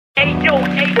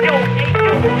BX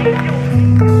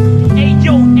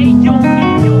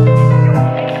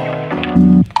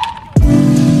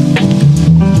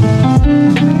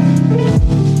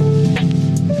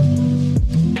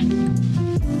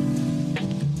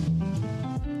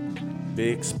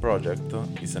Project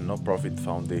is a no-profit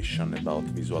foundation about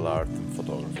visual art and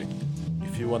photography.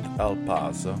 If you want to help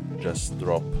us, just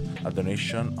drop a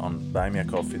donation on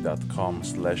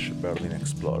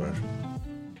buymeacoffee.com/BerlinExplorer.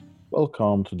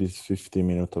 Welcome to this 50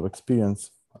 minutes of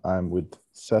experience. I'm with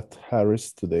Seth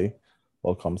Harris today.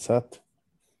 Welcome, Seth.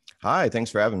 Hi, thanks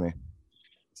for having me.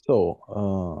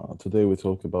 So, today we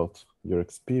talk about your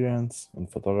experience in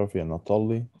photography and not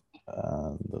only.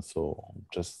 And so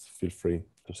just feel free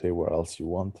to say where else you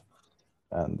want.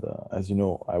 And as you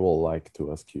know, I would like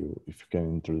to ask you if you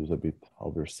can introduce a bit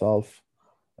of yourself,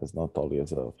 as not only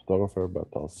as a photographer, but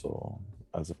also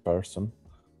as a person.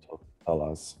 So tell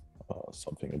us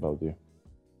something about you.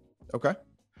 Okay.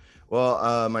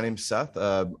 Well, my name's Seth.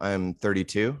 I'm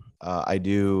 32. I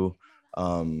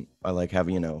like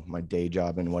having, my day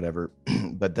job and whatever,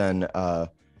 but then I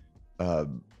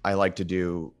like to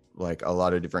do like a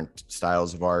lot of different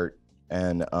styles of art,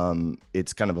 and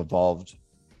it's kind of evolved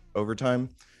over time,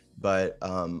 but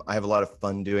I have a lot of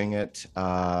fun doing it.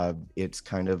 It's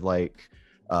kind of like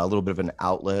a little bit of an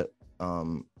outlet.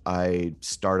 I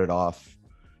started off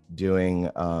doing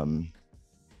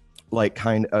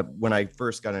when I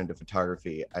first got into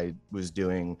photography, I was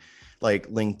doing like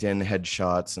LinkedIn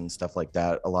headshots and stuff like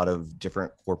that, a lot of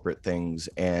different corporate things,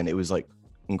 and it was like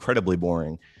incredibly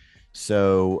boring.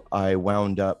 So I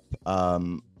wound up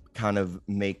kind of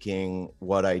making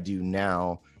what I do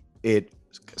now. It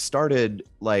started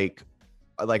like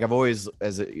I've always,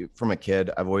 from a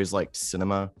kid, I've always liked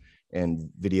cinema and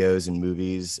videos and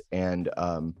movies, and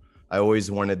I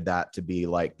always wanted that to be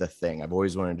like the thing. I've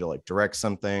always wanted to like direct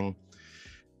something,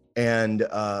 and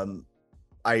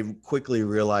I quickly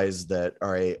realized that,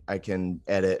 all right, I can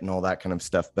edit and all that kind of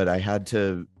stuff, but I had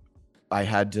to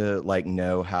like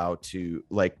know how to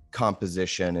like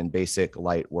composition and basic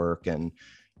light work, and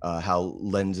how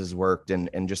lenses worked,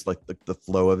 and just like the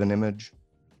flow of an image.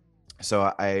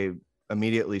 So I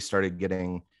immediately started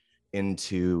getting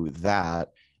into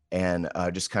that, and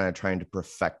just kind of trying to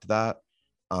perfect that.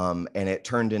 And it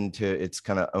turned into its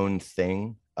kind of own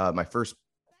thing. My first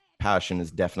passion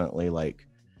is definitely like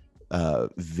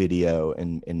video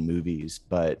and movies,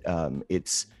 but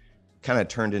it's kind of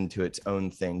turned into its own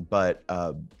thing. But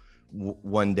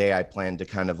one day I plan to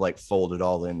kind of like fold it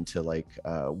all into like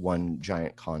one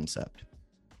giant concept.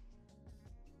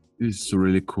 It's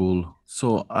really cool.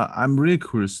 So I'm really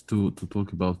curious to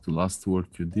talk about the last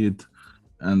work you did,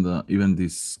 and even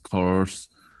this colors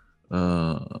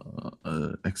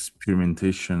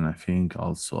experimentation. I think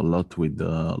also a lot with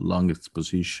the long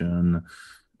exposition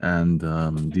and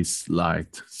this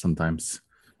light, sometimes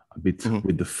a bit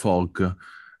with the fog.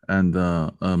 And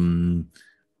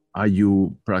are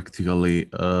you practically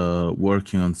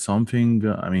working on something?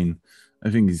 I mean, I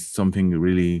think it's something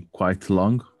really quite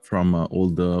long from all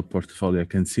the portfolio I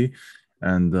can see.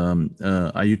 And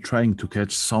are you trying to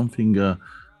catch something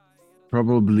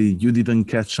probably you didn't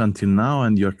catch until now,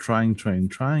 and you're trying,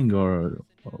 or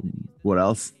what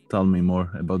else? Tell me more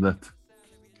about that.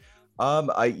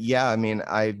 I mean,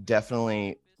 I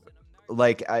definitely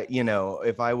like,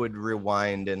 if I would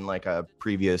rewind in like a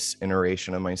previous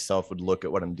iteration of myself, would look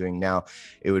at what I'm doing now,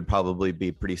 it would probably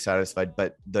be pretty satisfied.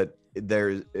 But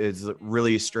there is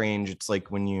really strange. It's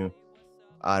like when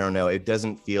I don't know, it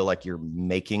doesn't feel like you're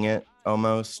making it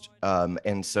almost.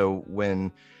 And so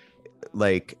when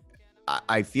like,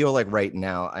 I feel like right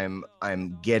now I'm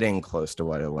getting close to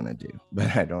what I want to do,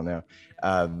 but I don't know.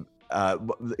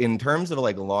 In terms of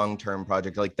like long-term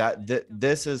project like that,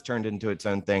 this has turned into its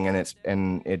own thing, and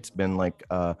it's been like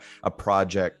a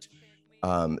project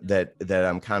that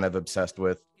I'm kind of obsessed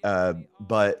with.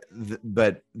 But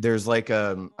there's like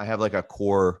I have like a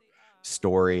core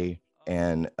story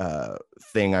and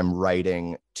thing I'm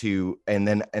writing to, and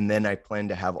then I plan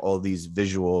to have all these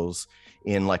visuals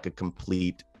in like a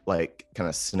complete like kind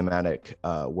of cinematic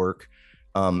work.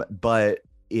 But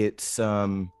it's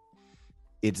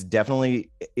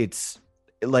definitely, it's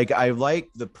like, I like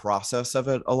the process of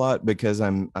it a lot, because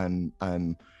I'm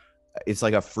it's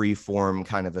like a free form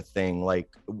kind of a thing. Like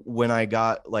when I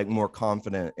got like more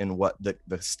confident in what the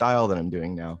style that I'm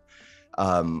doing now,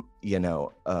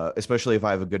 especially if I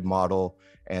have a good model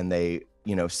and they,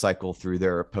 cycle through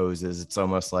their poses, it's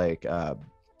almost like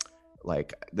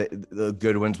the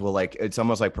good ones will, like, it's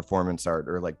almost like performance art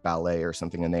or like ballet or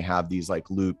something, and they have these like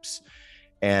loops,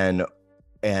 and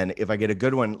and if I get a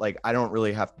good one, like I don't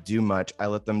really have to do much. I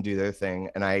let them do their thing,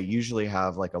 and I usually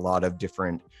have like a lot of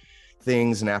different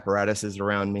things and apparatuses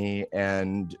around me,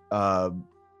 and I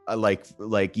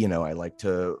like you know, I like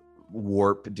to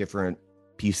warp different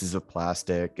pieces of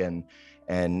plastic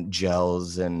and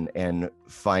gels and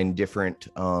find different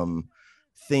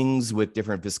things with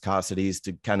different viscosities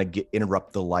to kind of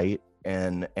interrupt the light,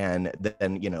 and then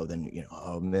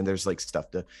there's like stuff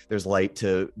to there's light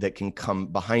to that can come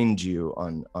behind you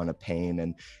on a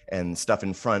pane, and stuff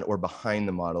in front or behind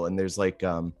the model, and there's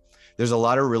a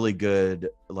lot of really good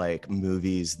like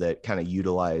movies that kind of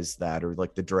utilize that, or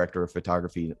like the director of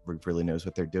photography really knows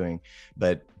what they're doing,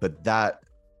 but that,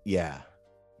 yeah,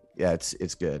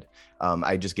 it's good.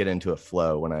 I just get into a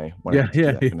flow when I Yeah, have to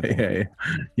do that kind of thing.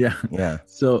 yeah. Yeah.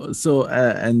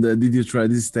 And did you try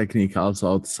this technique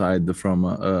also outside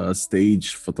from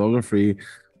stage photography?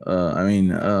 I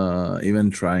mean,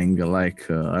 even trying like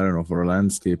I don't know, for a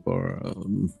landscape, or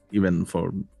even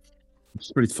for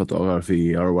street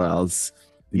photography, or what else?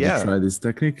 Did you Yeah. try this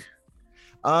technique?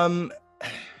 um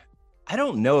I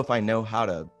don't know if I know how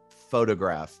to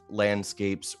photograph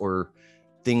landscapes or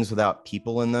things without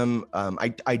people in them.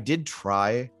 I did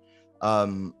try.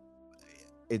 Um,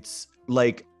 it's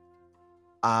like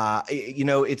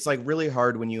it's like really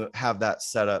hard when you have that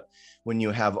setup, when you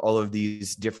have all of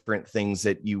these different things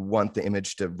that you want the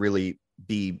image to really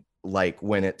be like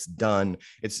when it's done.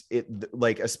 It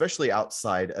like, especially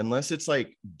outside, unless it's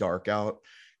like dark out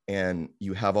and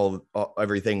you have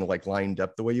everything like lined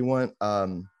up the way you want.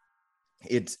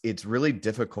 It's really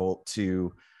difficult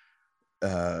to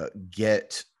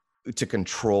get to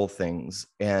control things,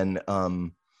 and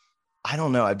I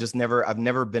don't know, I've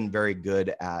never been very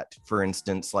good at, for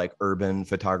instance, like urban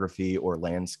photography or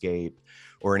landscape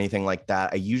or anything like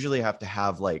that. I usually have to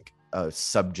have like a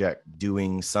subject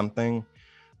doing something,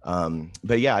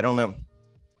 but yeah, I don't know.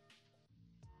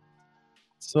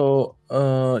 So,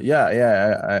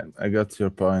 I got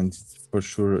your point for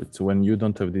sure. It's when you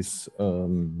don't have this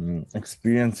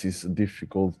experience, it's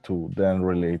difficult to then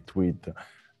relate with.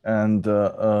 And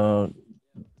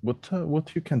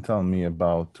what you can tell me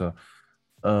about?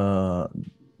 Uh,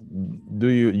 do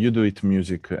you do it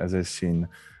music, as I've seen,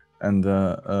 and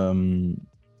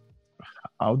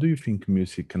how do you think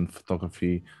music and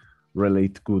photography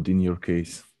relate good in your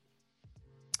case?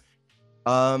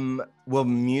 Well,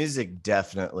 music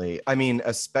definitely. I mean,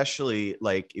 especially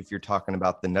like if you're talking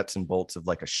about the nuts and bolts of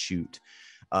like a shoot,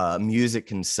 music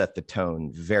can set the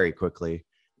tone very quickly.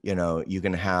 You know, you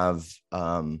can have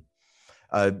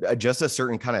just a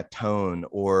certain kind of tone,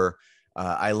 or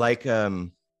I like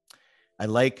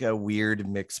a weird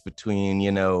mix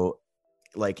between,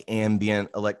 like ambient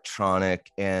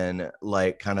electronic and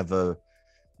like kind of a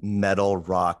metal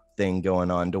rock thing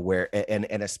going on, to where, and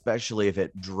especially if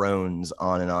it drones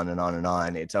on and on and on and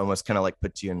on, it's almost kind of like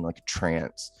puts you in like a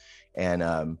trance. And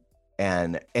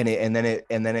and then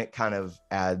it kind of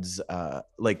adds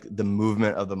like the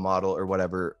movement of the model or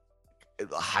whatever, it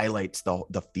highlights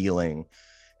the feeling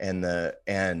and the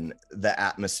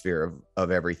atmosphere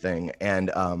of everything.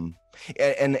 And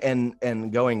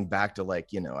going back to, like,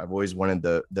 I've always wanted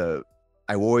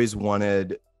I always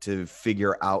wanted to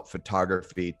figure out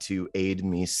photography to aid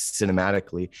me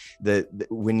cinematically.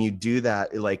 When you do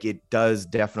that, like, it does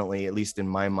definitely, at least in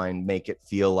my mind, make it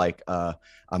feel like a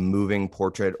moving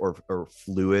portrait or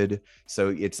fluid. So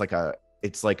it's like a a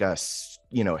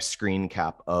screen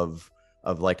cap of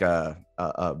like a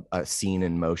scene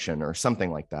in motion or something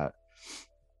like that.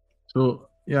 So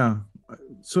yeah,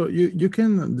 so you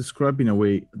can describe in a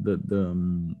way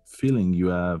the feeling you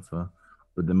have,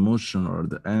 or the emotion or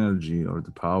the energy or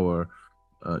the power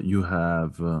you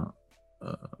have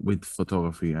with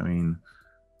photography. I mean,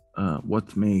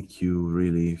 what make you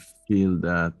really feel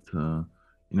that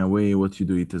in a way what you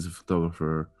do it as a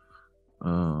photographer,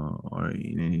 or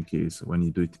in any case when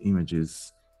you do it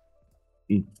images,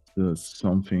 it's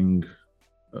something.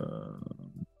 Uh,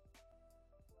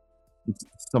 it's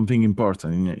something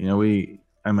important in a way.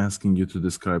 I'm asking you to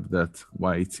describe that,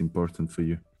 why it's important for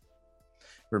you.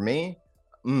 For me,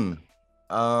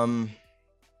 um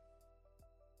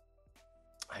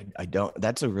I don't,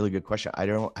 that's a really good question. I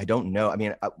don't know. I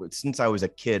mean, since I was a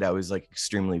kid, I was like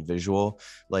extremely visual.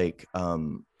 Like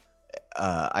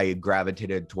I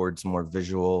gravitated towards more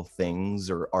visual things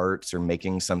or arts or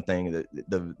making something.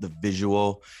 The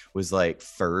visual was like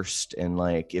first, and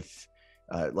like if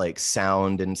like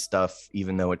sound and stuff,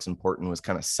 even though it's important, was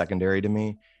kind of secondary to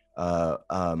me. Uh,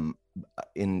 um,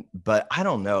 but I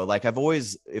don't know. Like, I've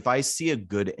always, if I see a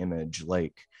good image,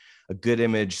 like a good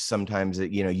image, sometimes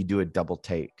you do a double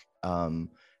take.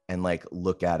 and like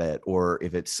look at it, or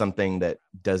if it's something that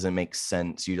doesn't make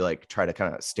sense, you like try to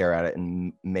kind of stare at it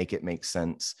and make it make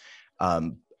sense.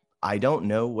 I don't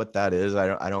know what that is.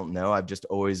 I don't know. I've just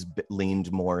always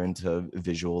leaned more into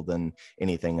visual than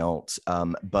anything else.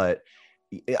 But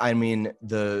I mean,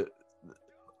 the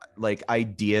like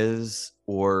ideas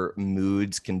or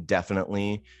moods can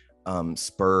definitely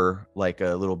spur like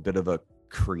a little bit of a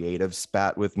creative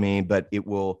spat with me, but it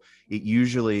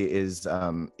usually is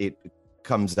it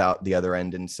comes out the other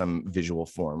end in some visual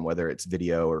form, whether it's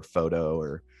video or photo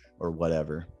or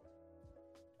whatever.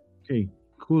 Okay,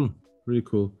 cool, really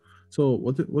cool. So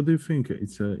what do you think?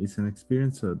 It's an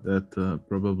experience that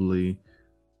probably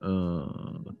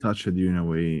touched you in a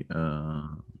way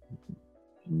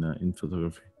in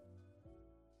photography.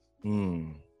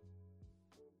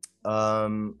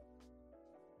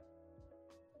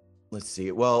 Let's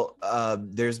see. Well,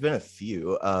 there's been a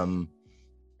few.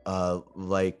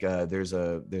 There's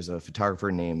a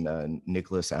photographer named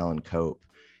Nicholas Allen Cope,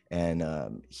 and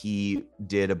he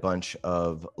did a bunch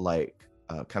of like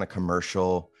kind of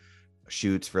commercial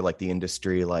shoots for like the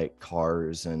industry, like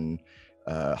cars and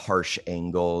harsh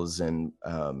angles and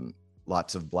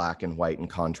lots of black and white and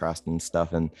contrast and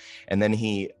stuff. And then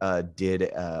he did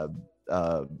a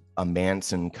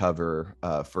Manson cover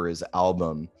for his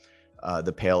album,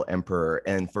 The Pale Emperor.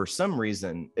 And for some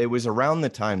reason, it was around the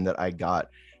time that I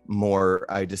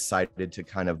decided to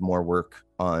kind of more work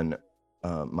on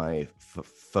my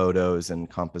photos and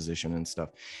composition and stuff.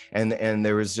 And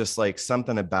there was just like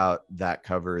something about that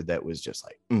cover that was just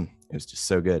like, it was just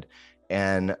so good.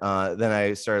 And then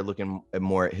I started looking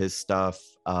more at his stuff.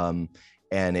 And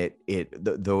at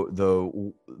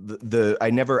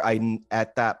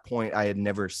that point I had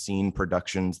never seen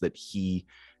productions that he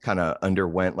kind of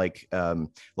underwent, like a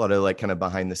lot of like kind of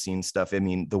behind the scenes stuff. I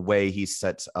mean, the way he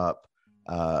sets up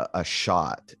a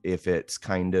shot, if it's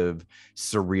kind of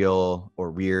surreal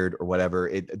or weird or whatever,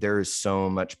 there is so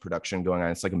much production going on.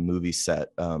 It's like a movie set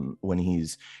when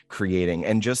he's creating.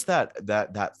 And just that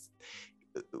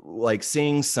like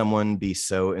seeing someone be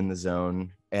so in the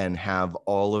zone and have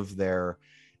all of their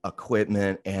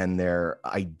equipment and their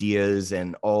ideas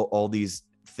and all these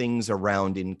things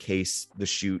around in case the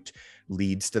shoot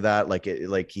leads to that,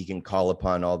 like he can call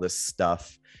upon all this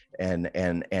stuff and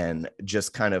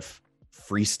just kind of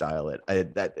freestyle it.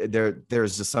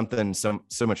 There's just something so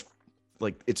much,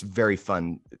 like, it's very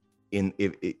fun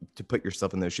to put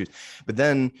yourself in those shoes. But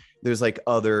then there's like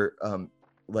other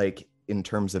like in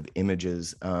terms of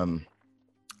images,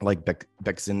 like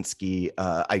Beksinski,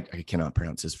 I cannot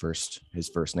pronounce his first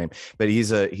name, but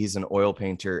he's an oil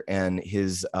painter, and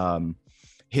his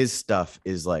stuff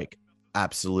is like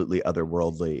absolutely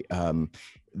otherworldly.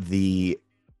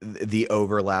 The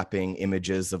overlapping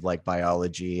images of like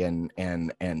biology and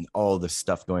all the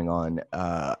stuff going on.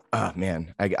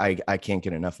 Man, I can't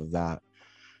get enough of that.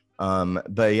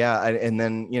 But yeah, and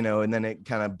then it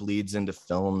kind of bleeds into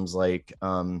films like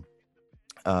Panos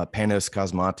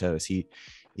Cosmatos.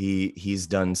 He's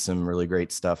done some really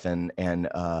great stuff, and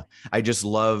I just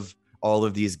love all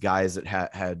of these guys that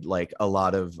had like a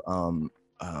lot of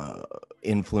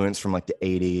influence from like the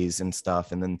 80s and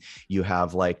stuff. And then you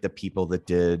have like the people that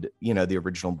did the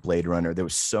original Blade Runner. There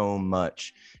was so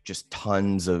much, just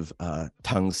tons of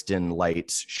tungsten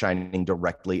lights shining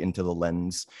directly into the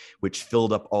lens, which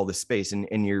filled up all the space,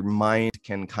 and your mind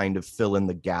can kind of fill in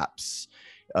the gaps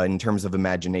in terms of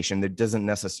imagination. There doesn't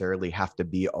necessarily have to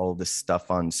be all this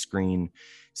stuff on screen.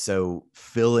 So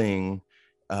filling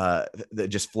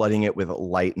just flooding it with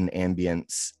light and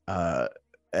ambience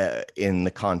in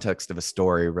the context of a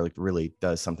story really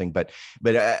does something. But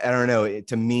I don't know,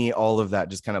 to me, all of that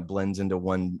just kind of blends into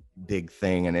one big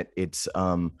thing. And it's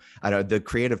I don't know, the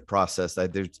creative process,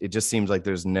 it just seems like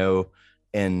there's no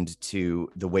end to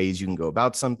the ways you can go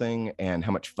about something and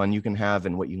how much fun you can have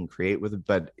and what you can create with it.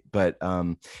 But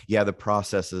yeah, the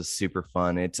process is super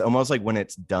fun. It's almost like when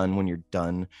you're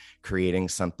done creating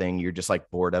something, you're just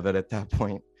like bored of it at that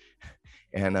point.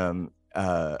 And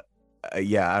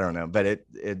yeah, I don't know, but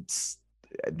it's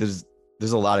there's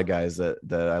a lot of guys that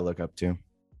I look up to.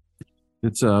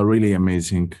 It's really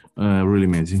amazing, really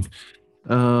amazing.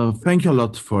 Thank you a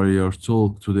lot for your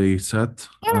talk today, Seth.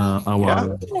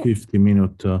 Our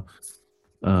 50-minute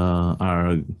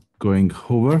are going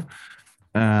over,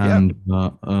 and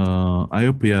I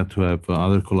hope to have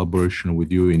other collaboration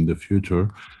with you in the future,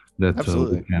 that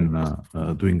we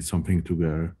can doing something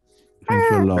together.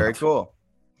 Thank you a lot. Very cool.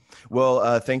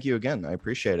 Well, thank you again. I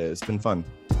appreciate it. It's been fun.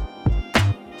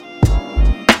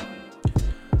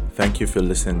 Thank you for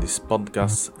listening to this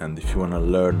podcast, and if you want to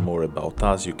learn more about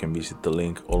us, you can visit the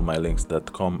link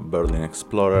allmylinks.com, Berlin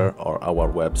Explorer, or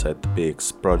our website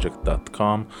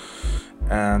bxproject.com.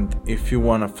 And if you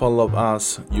want to follow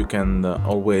us, you can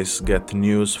always get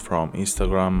news from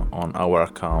Instagram on our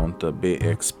account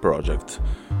BX Project.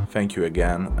 Thank you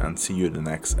again, and see you in the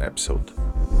next episode.